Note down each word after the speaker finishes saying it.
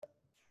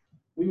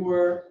we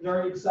were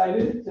very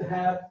excited to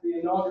have the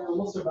inaugural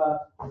Musar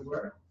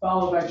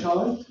followed by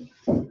challenge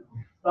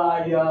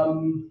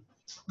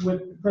with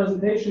the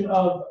presentation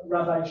of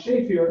Rabbi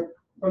Shafir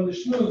from the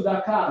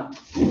shmooze.com.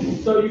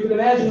 So you can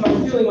imagine my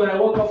feeling when I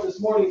woke up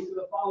this morning to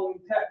the following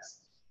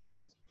text.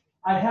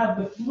 I have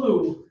the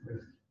flu,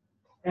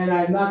 and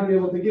I'm not going to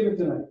be able to give it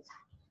tonight.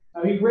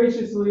 Now, he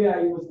graciously,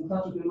 I was in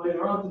touch with him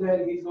later on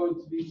today, he's going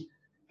to be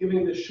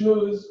giving the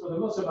shmooze for the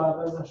Musar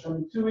B'Ez Hashem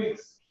in 2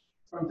 weeks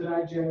from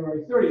tonight,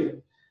 January 30th.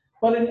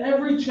 But in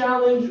every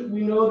challenge,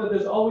 we know that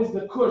there's always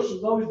the kush,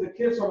 there's always the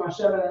kiss from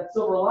Hashem and that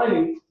silver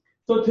lining.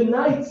 So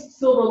tonight's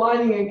silver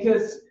lining and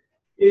kiss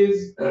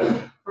is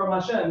from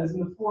Hashem, is in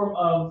the form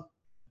of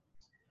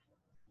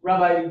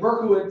Rabbi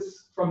Berkowitz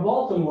from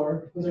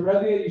Baltimore, who's a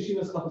Rebbe at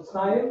Yeshivas Chafetz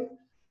Chaim.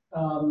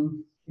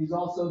 He's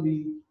also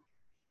the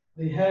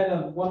head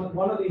of one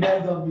of the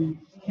heads of the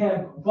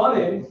camp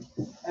Bunim,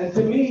 and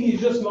to me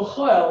he's just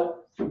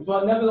Michael,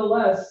 but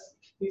nevertheless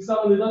he's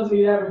someone who doesn't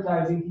need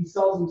advertising. He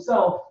sells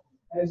himself,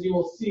 as you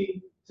will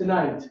see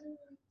tonight.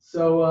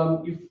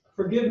 So you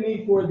forgive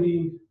me for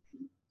the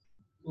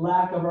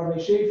lack of Rabbi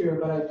Shafir,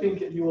 but I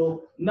think you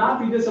will not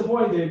be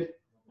disappointed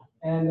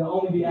and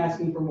only be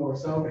asking for more.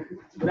 So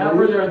without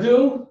further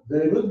ado,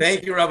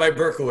 thank you, Rabbi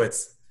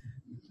Berkowitz.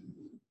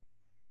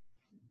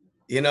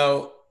 You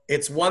know,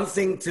 it's one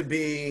thing to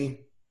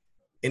be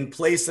in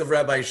place of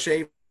Rabbi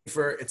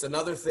Shafir. It's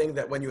another thing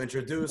that when you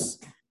introduce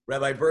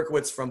Rabbi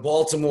Berkowitz from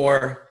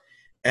Baltimore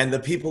and the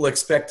people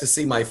expect to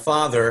see my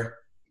father,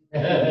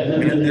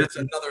 that's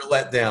another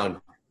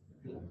letdown.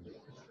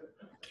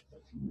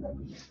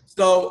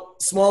 So,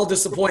 small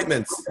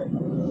disappointments,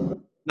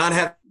 not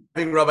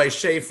having Rabbi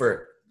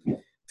Shafir.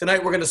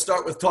 Tonight we're going to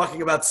start with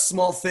talking about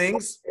small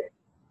things.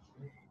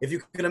 If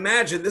you can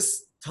imagine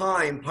this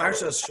time,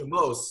 Parshas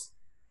Shemos,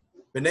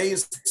 Bnei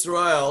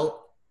Yisrael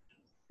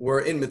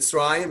were in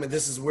Mitzrayim, and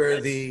this is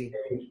where the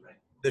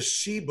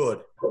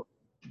Shibud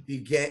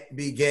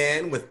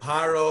began with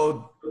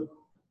Paro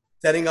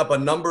setting up a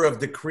number of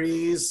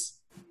decrees,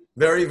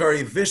 very,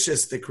 very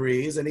vicious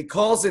decrees, and he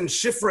calls in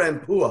Shifra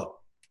and Pua.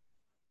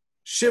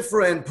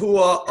 Shifra and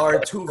Pua are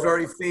two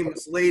very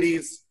famous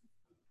ladies.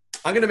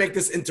 I'm going to make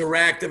this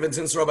interactive, and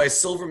since Rabbi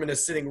Silverman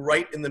is sitting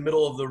right in the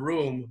middle of the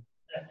room,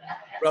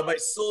 Rabbi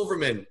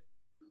Silverman,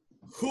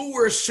 who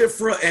were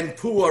Shifra and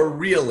Pua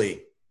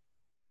really?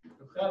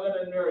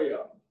 Yocheved and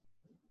Miriam.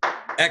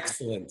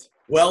 Excellent.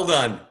 Well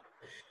done.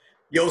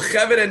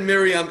 Yocheved and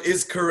Miriam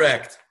is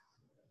correct.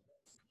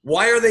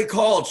 Why are they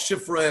called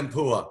Shifra and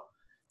Pua?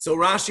 So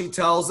Rashi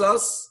tells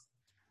us,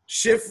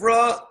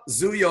 Shifra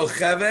zu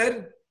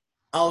Yocheved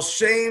al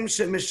shem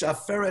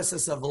shemishaferes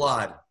es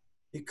avlad,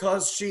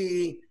 because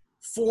she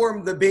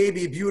formed the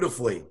baby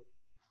beautifully.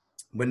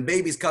 When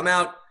babies come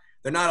out,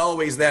 they're not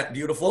always that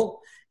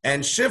beautiful.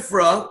 And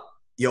Shifra,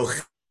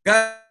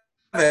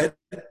 Yocheved,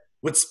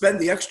 would spend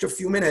the extra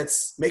few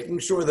minutes making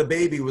sure the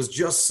baby was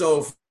just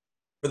so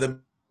for the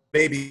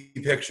baby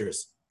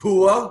pictures.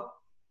 Pua,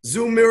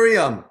 zu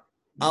Miriam,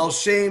 al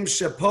shem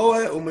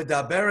shepoe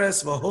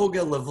umedaberes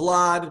v'hogel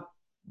levlad,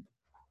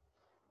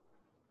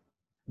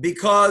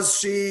 because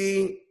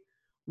she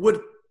would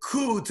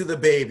coo to the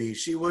baby,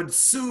 she would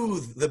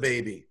soothe the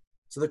baby.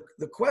 So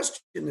the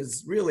question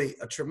is really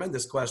a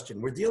tremendous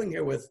question. We're dealing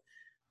here with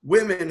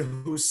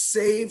women who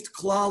saved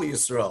Klal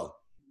Yisrael.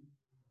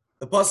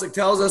 The pasuk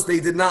tells us they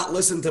did not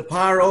listen to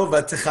Paro,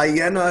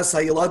 v'techayena es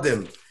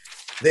hayeladim.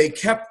 They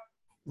kept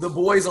the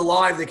boys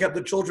alive, they kept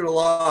the children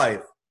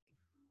alive.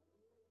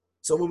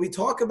 So when we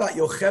talk about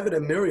Yocheved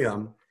and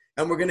Miriam,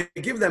 and we're going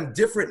to give them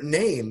different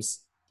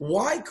names,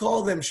 why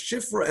call them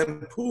Shifra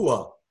and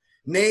Pua?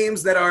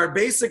 Names that are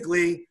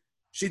basically,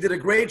 she did a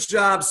great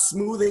job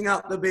smoothing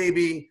out the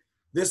baby.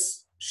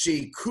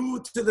 She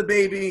cooed to the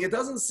baby. It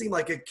doesn't seem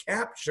like it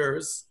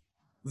captures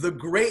the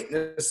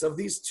greatness of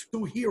these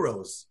two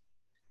heroes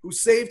who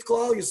saved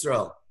Klal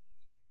Yisrael.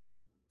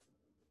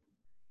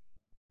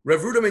 Rav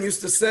Ruderman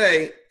used to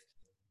say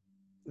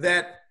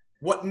that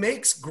what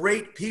makes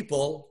great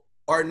people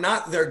are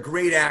not their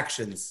great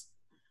actions.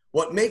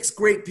 What makes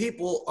great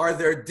people are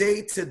their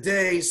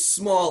day-to-day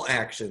small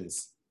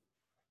actions.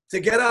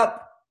 To get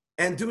up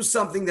and do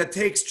something that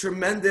takes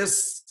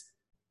tremendous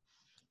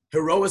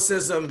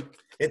heroicism,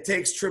 it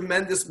takes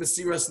tremendous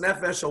mesiras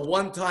nefesh, a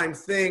one-time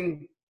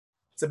thing.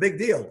 It's a big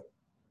deal.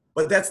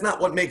 But that's not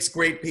what makes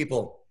great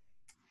people.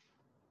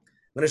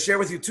 I'm going to share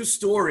with you two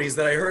stories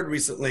that I heard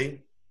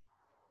recently.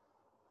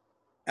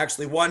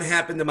 Actually, one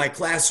happened in my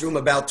classroom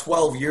about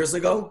 12 years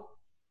ago.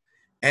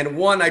 And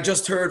one I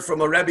just heard from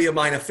a Rebbe of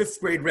mine, a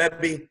fifth grade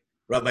Rebbe,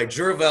 Rabbi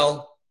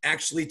Jervel,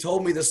 actually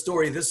told me the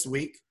story this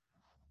week.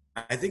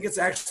 I think it's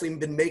actually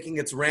been making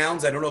its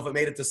rounds. I don't know if it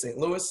made it to St.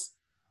 Louis,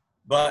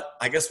 but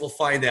I guess we'll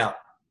find out.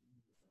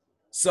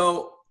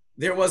 So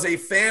there was a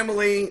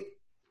family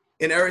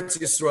in Eretz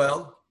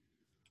Yisrael.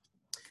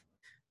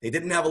 They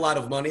didn't have a lot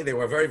of money. They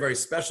were a very, very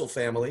special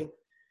family.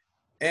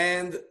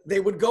 And they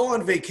would go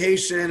on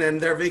vacation, and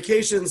their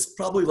vacations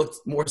probably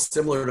looked more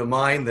similar to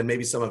mine than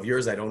maybe some of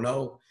yours. I don't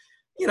know.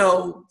 You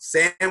know,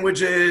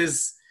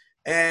 sandwiches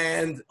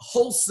and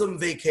wholesome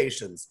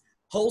vacations.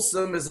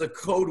 Wholesome is a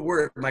code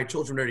word. My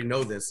children already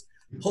know this.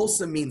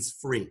 Wholesome means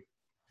free.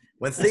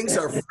 When things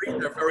are free,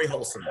 they're very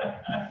wholesome.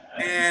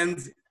 And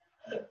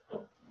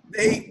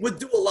they would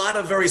do a lot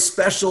of very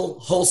special,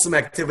 wholesome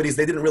activities.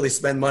 They didn't really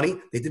spend money.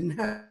 They didn't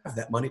have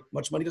that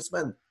much money to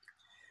spend.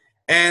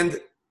 And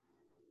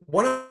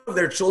one of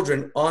their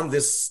children on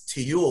this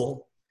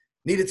tiyul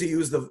needed to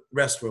use the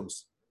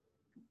restrooms.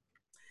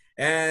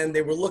 And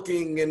they were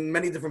looking in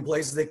many different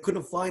places. They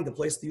couldn't find the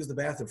place to use the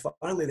bathroom.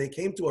 Finally, they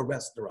came to a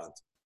restaurant.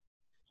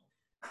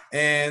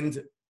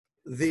 And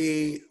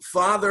the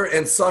father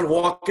and son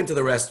walk into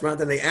the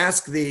restaurant and they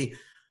ask the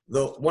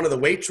one of the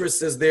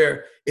waitresses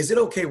there, is it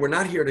okay? We're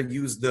not here to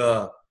use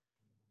the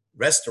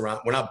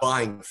restaurant. We're not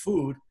buying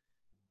food.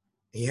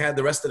 He had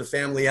the rest of the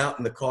family out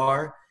in the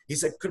car. He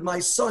said, could my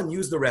son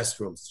use the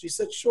restrooms? She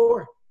said,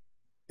 sure.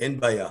 In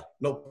Baya,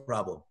 no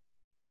problem.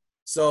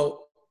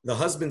 So the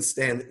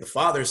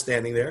father's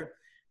standing there,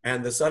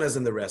 and the son is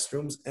in the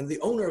restrooms, and the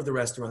owner of the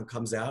restaurant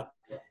comes out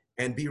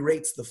and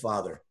berates the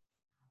father.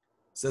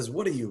 Says,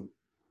 what are you,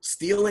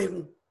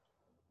 stealing?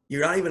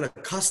 You're not even a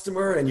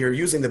customer, and you're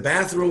using the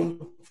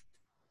bathroom.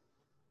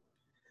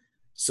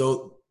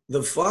 So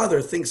the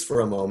father thinks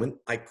for a moment.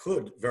 I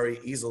could very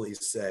easily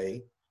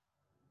say,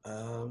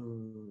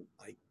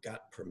 I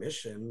got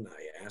permission.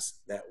 I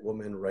asked that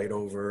woman right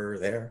over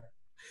there.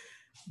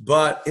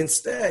 But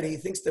instead, he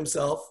thinks to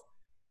himself,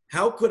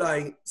 how could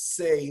I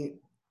say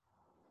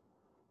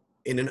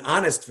in an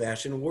honest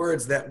fashion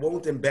words that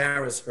won't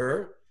embarrass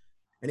her?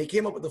 And he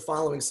came up with the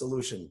following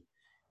solution.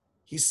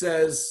 He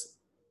says,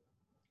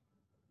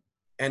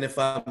 and if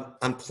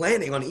I'm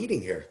planning on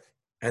eating here.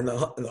 And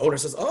the owner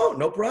says, oh,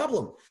 no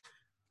problem.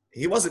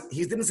 He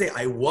didn't say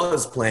I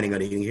was planning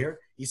on eating here.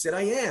 He said,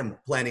 I am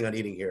planning on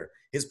eating here.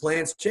 His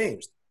plans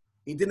changed.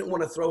 He didn't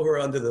want to throw her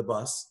under the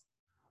bus.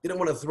 Didn't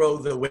want to throw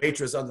the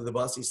waitress under the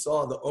bus. He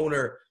saw the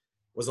owner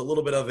was a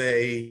little bit of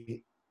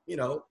a,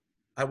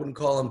 I wouldn't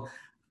call him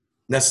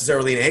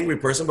necessarily an angry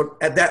person, but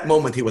at that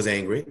moment he was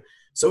angry.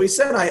 So he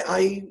said,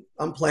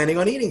 I'm planning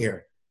on eating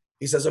here.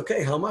 He says,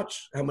 okay, how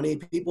much? How many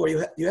people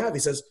do you have? He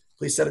says,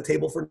 please set a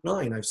table for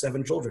 9. I have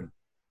 7 children.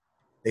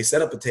 They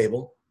set up a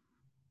table,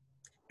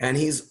 and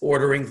he's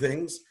ordering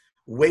things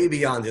way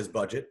beyond his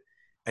budget,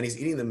 and he's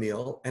eating the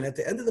meal. And at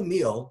the end of the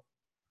meal,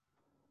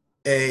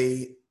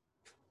 a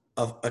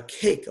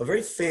cake, a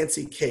very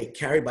fancy cake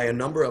carried by a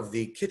number of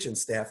the kitchen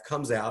staff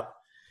comes out,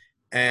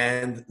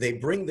 and they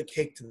bring the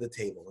cake to the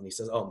table. And he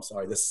says, oh, I'm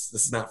sorry, this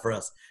is not for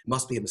us. It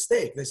must be a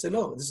mistake. They said,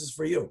 no, this is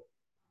for you.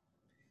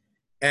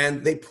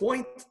 And they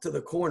point to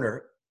the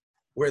corner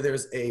where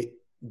there's a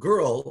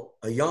girl,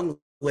 a young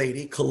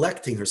lady,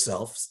 collecting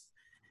herself,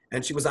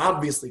 and she was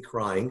obviously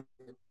crying.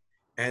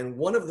 And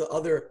one of the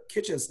other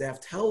kitchen staff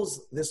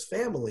tells this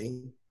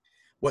family,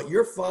 what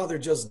your father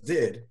just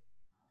did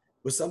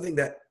was something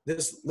that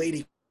this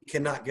lady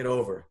cannot get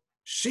over.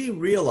 She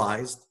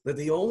realized that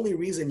the only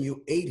reason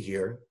you ate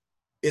here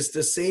is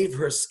to save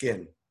her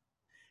skin.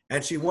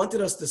 And she wanted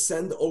us to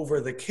send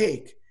over the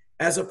cake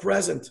as a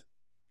present.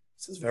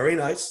 This is very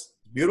nice,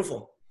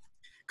 beautiful.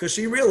 Because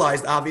she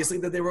realized, obviously,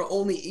 that they were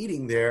only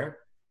eating there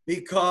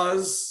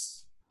because,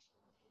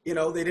 they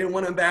didn't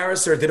want to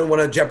embarrass her, didn't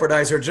want to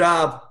jeopardize her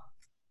job.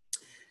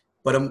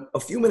 But a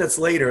few minutes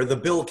later, the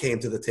bill came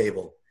to the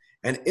table.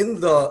 And in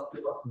the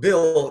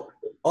bill,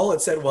 all it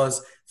said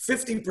was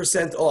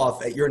 50%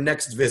 off at your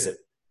next visit.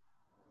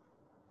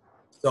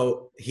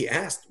 So he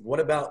asked, what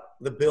about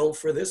the bill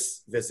for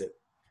this visit?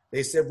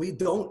 They said, we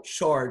don't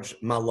charge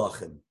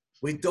malachim.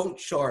 We don't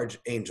charge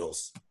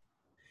angels.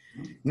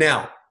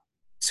 Now,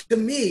 to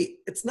me,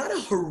 it's not a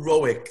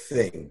heroic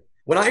thing.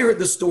 When I heard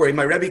the story,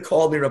 my Rebbe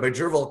called me, Rabbi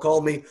Jerval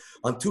called me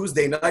on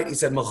Tuesday night. He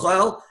said,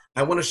 Michal,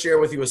 I want to share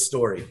with you a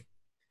story.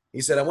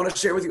 He said, I want to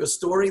share with you a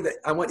story that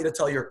I want you to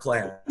tell your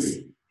class.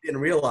 He didn't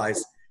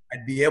realize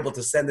I'd be able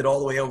to send it all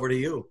the way over to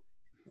you.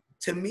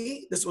 To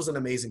me, this was an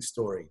amazing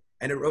story.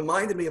 And it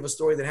reminded me of a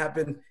story that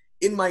happened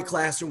in my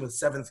classroom with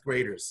 7th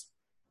graders.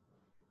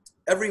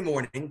 Every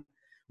morning,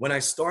 when I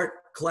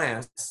start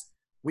class,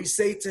 we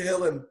say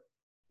Tehillim,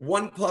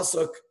 one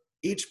pasuk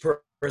each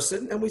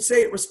person, and we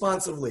say it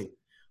responsively.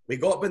 We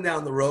go up and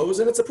down the rows,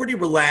 and it's a pretty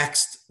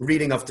relaxed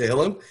reading of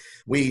Tehillim.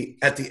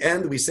 At the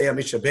end, we say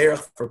Amisha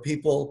Berach for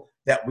people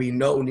that we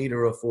know need a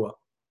refuah.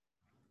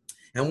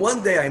 And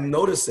one day I'm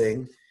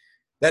noticing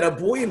that a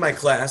boy in my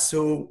class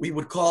who we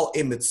would call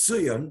a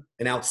mitzuyan,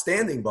 an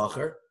outstanding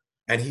bacher,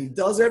 and he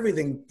does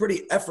everything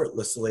pretty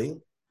effortlessly,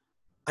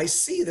 I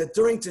see that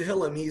during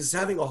Tehillim, he's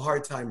having a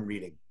hard time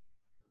reading.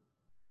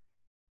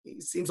 He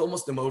seems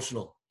almost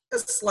emotional,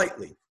 just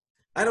slightly.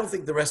 I don't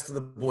think the rest of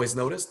the boys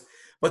noticed,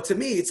 but to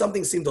me,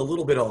 something seemed a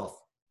little bit off.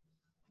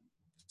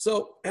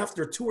 So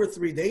after 2 or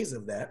 3 days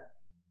of that,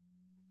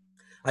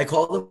 I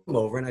called him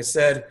over and I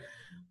said,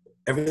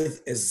 everything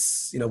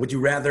is, would you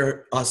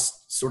rather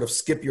us sort of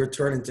skip your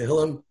turn in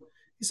Tehillim?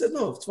 He said,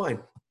 no, it's fine.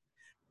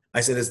 I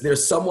said, is there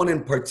someone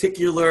in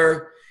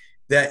particular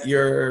that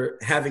you're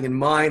having in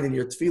mind in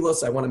your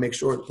tefillos? I want to make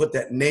sure to put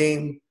that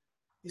name.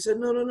 He said,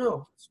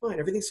 no, it's fine.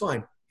 Everything's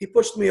fine. He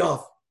pushed me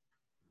off.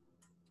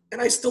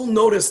 And I still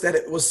noticed that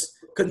it was,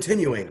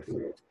 continuing.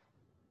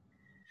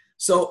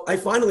 So I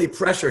finally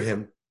pressured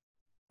him.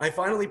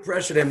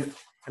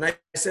 And I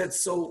said,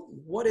 so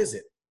what is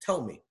it?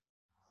 Tell me.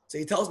 So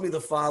he tells me the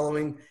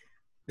following.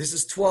 This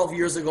is 12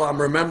 years ago.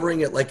 I'm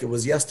remembering it like it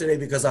was yesterday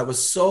because I was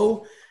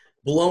so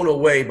blown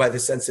away by the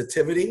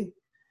sensitivity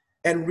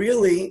and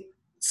really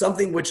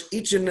something which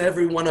each and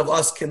every one of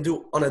us can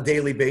do on a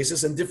daily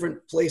basis in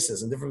different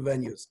places, in different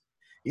venues.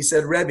 He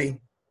said, Rebbe,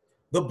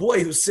 the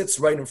boy who sits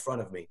right in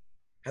front of me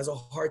has a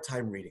hard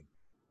time reading.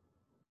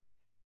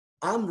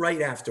 I'm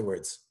right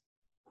afterwards.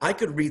 I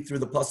could read through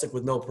the pasuk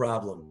with no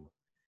problem.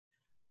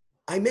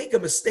 I make a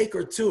mistake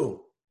or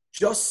two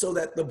just so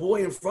that the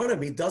boy in front of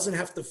me doesn't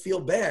have to feel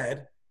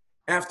bad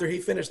after he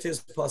finished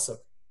his pasuk.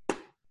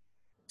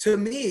 To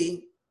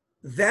me,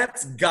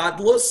 that's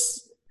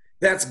godless,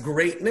 that's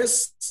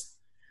greatness.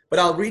 But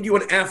I'll read you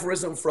an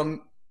aphorism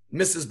from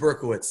Mrs.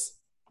 Berkowitz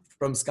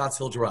from Scotts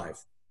Hill Drive.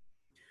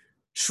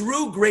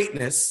 True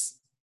greatness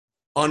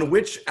on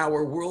which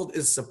our world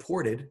is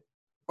supported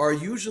are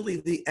usually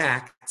the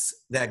acts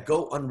that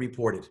go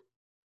unreported.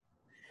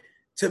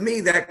 To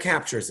me, that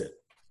captures it.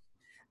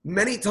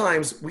 Many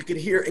times we could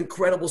hear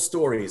incredible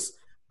stories.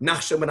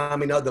 Nachshon ben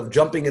Aminadav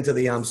jumping into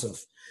the Yam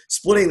Suf,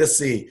 splitting the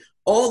sea,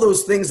 all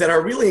those things that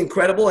are really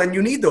incredible, and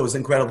you need those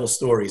incredible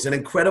stories and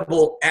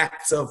incredible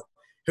acts of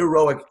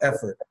heroic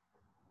effort.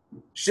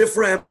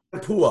 Shifra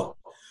and Pua,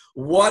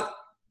 what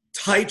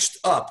touched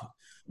up,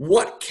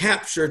 what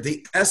captured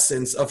the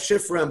essence of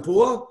Shifra and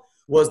Pua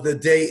was the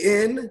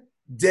day in,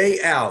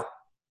 day out.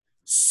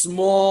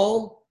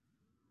 Small,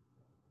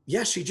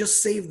 yes, she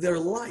just saved their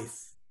life.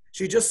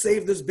 She just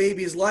saved this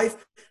baby's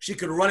life. She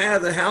could run out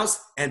of the house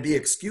and be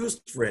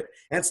excused for it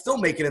and still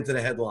make it into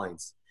the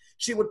headlines.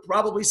 She would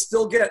probably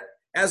still get,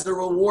 as a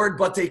reward,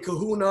 Batei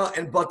Kahuna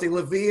and Batei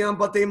Leviah and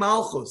Batei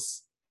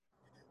Malchus.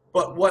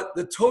 But what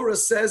the Torah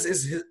says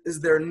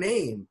is their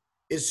name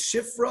is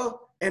Shifra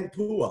and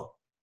Pua.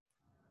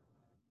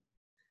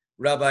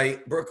 Rabbi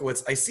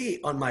Berkowitz, I see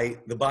on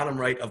the bottom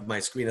right of my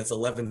screen, it's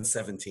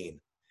 11:17.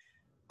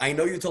 I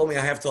know you told me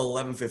I have till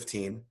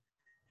 11:15.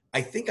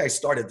 I think I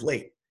started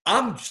late.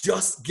 I'm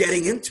just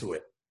getting into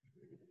it.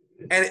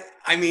 And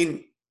I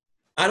mean,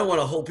 I don't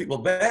want to hold people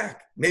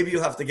back. Maybe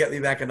you'll have to get me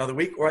back another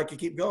week or I could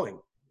keep going.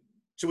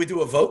 Should we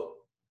do a vote?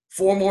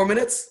 4 more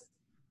minutes?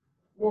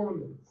 4 more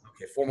minutes.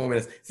 Okay, 4 more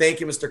minutes. Thank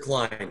you, Mr.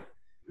 Klein.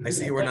 I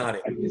see you were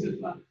nodding.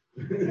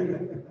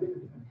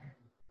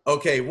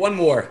 Okay, one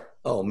more.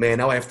 Oh man,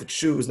 now I have to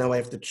choose.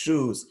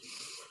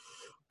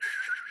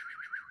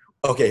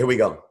 Okay, here we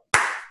go.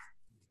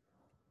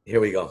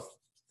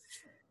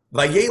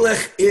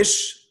 Vayelech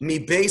ish mi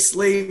beis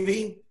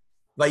Levi,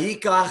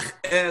 vayikach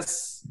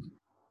es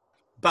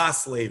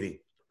bas Levi.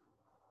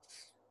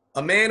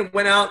 A man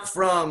went out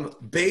from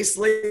Beis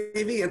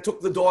Levi and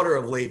took the daughter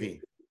of Levi.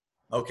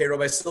 Okay,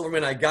 Rabbi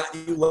Silverman, I got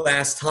you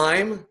last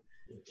time.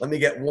 Let me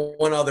get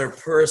one other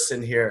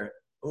person here.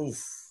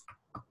 Oof.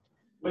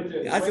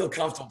 I feel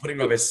comfortable putting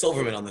Rabbi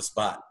Silverman on the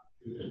spot.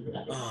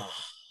 Oh,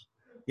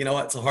 you know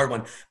what? It's a hard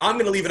one. I'm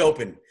going to leave it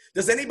open.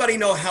 Does anybody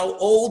know how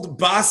old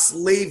Bas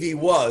Levi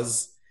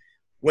was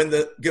when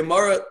the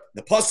Gemara,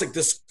 the Pasuk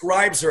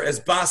describes her as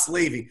Bas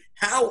Levi?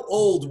 How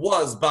old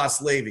was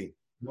Bas Levi?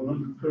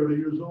 130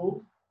 years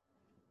old.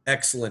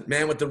 Excellent.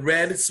 Man with the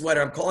red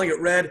sweater. I'm calling it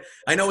red.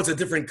 I know it's a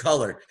different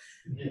color,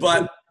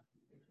 but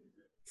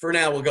for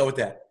now, we'll go with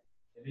that.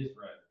 It is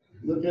red.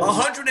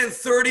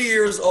 130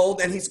 years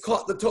old, and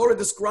the Torah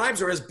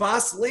describes her as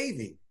Bas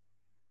Levi.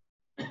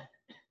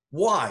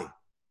 Why?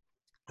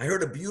 I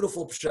heard a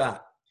beautiful pshat.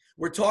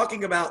 We're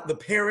talking about the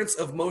parents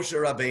of Moshe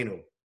Rabbeinu.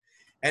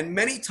 And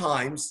many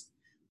times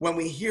when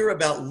we hear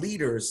about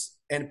leaders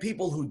and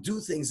people who do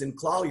things in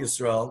Klal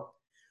Yisrael,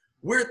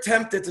 we're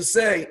tempted to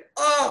say,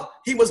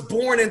 he was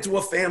born into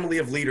a family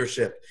of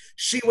leadership.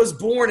 She was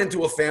born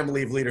into a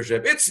family of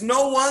leadership. It's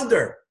no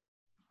wonder.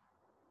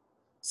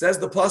 Says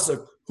the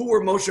Pasuk, who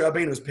were Moshe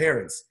Rabbeinu's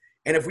parents?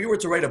 And if we were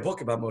to write a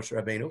book about Moshe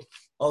Rabbeinu,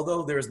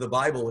 although there's the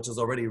Bible, which is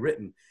already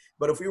written,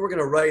 but if we were going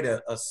to write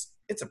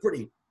it's a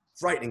pretty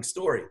frightening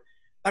story.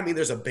 I mean,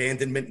 there's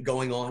abandonment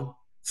going on.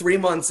 3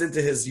 months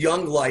into his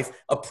young life,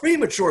 a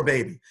premature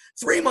baby.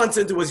 3 months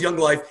into his young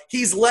life,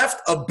 he's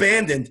left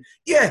abandoned.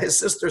 Yeah, his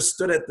sister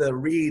stood at the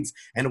reeds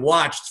and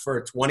watched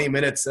for 20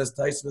 minutes, says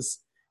Taisvis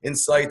in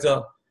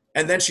Saita.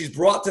 And then she's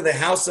brought to the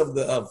house of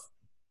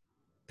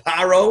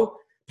Paro.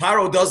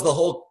 Paro does the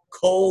whole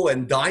coal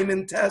and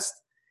diamond test.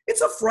 It's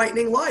a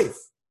frightening life.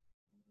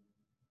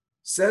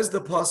 Says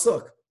the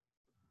Pasuk,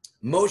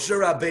 Moshe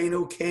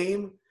Rabbeinu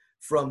came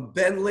from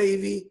Ben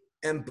Levi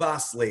and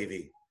Bas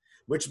Levi,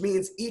 which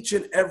means each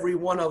and every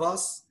one of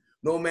us,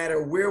 no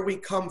matter where we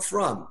come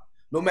from,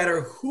 no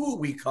matter who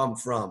we come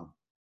from,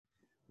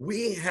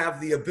 we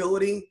have the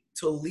ability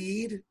to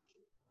lead,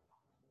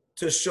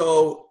 to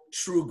show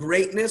true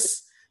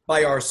greatness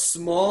by our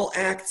small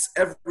acts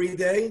every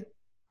day,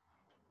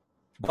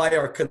 by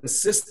our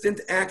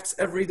consistent acts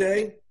every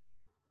day.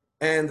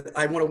 And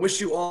I want to wish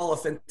you all a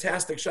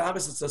fantastic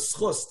Shabbos. It's a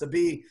schus to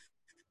be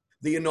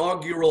the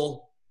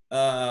inaugural,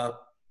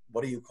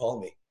 what do you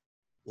call me?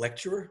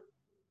 Lecturer?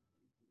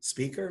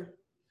 Speaker?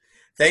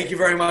 Thank you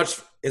very much.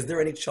 Is there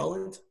any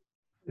cholent?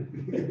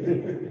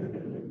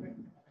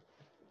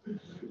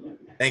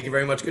 Thank you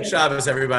very much. Good Shabbos, everybody.